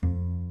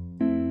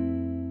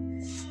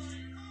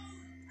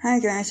Hi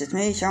guys, it's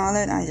me,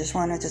 Charlotte. I just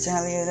wanted to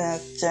tell you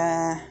that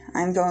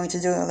I'm going to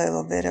do a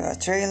little bit of a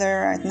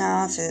trailer right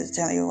now to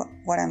tell you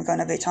what I'm going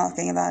to be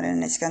talking about,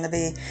 and it's going to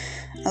be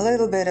a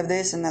little bit of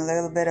this and a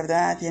little bit of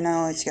that.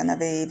 It's going to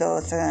be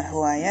both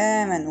who I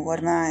am and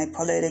what my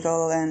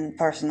political and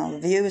personal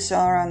views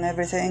are on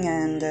everything,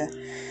 and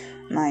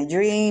my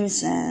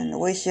dreams and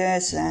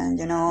wishes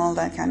and all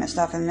that kind of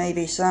stuff, and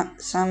maybe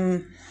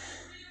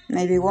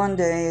one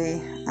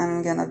day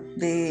I'm gonna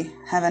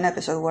have an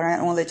episode where I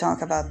only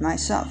talk about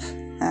myself,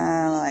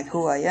 like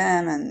who I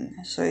am,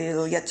 and so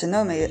you'll get to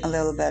know me a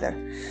little better.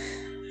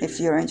 If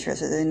you're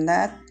interested in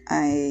that,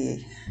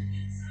 I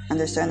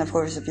understand, of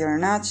course, if you're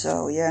not.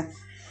 So yeah,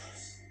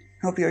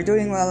 hope you're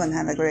doing well and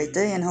have a great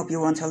day, and hope you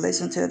want to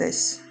listen to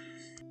this.